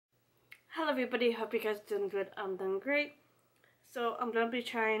Hello everybody, hope you guys are doing good. I'm doing great. So I'm going to be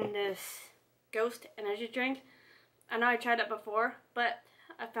trying this Ghost energy drink. I know I tried it before, but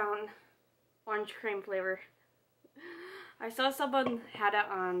I found orange cream flavor. I saw someone had it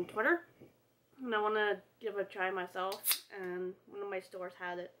on Twitter, and I want to give it a try myself, and one of my stores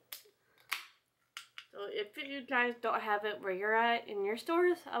had it. So if you guys don't have it where you're at in your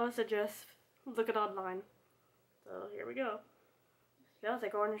stores, I would suggest look it online. So here we go. It smells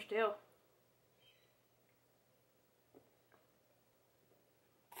like orange too.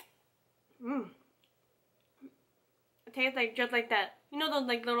 It tastes like just like that. You know those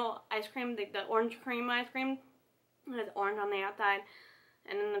like little ice cream, like the orange cream ice cream? It has orange on the outside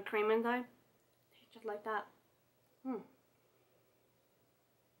and then the cream inside. It tastes just like that.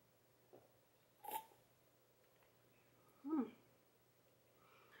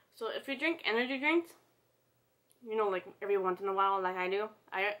 So if you drink energy drinks, you know, like every once in a while, like I do.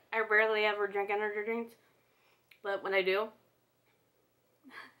 I rarely ever drink energy drinks, but when I do,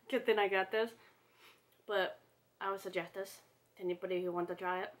 good thing I got this. But I would suggest this to anybody who wants to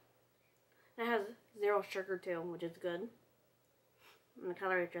try it. It has 0 sugar too, which is good. And the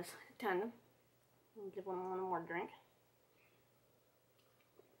color is just 10. I'll give one more drink.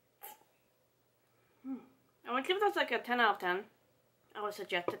 I would give this like a 10 out of 10. I would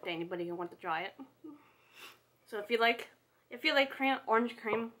suggest it to anybody who wants to try it. So if you like orange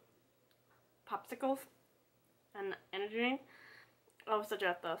cream popsicles and energy drink, I would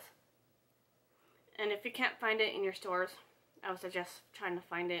suggest this. And if you can't find it in your stores, I would suggest trying to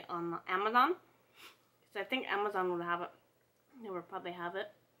find it on Amazon. Because I think Amazon will have it. They will probably have it.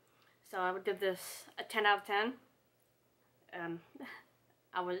 So I would give this a 10 out of 10. And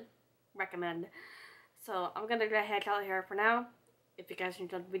I would recommend. So I'm going to go ahead out here for now. If you guys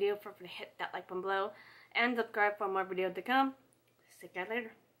enjoyed the video, feel free to hit that like button below. And subscribe for more videos to come. See you guys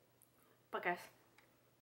later. Bye guys.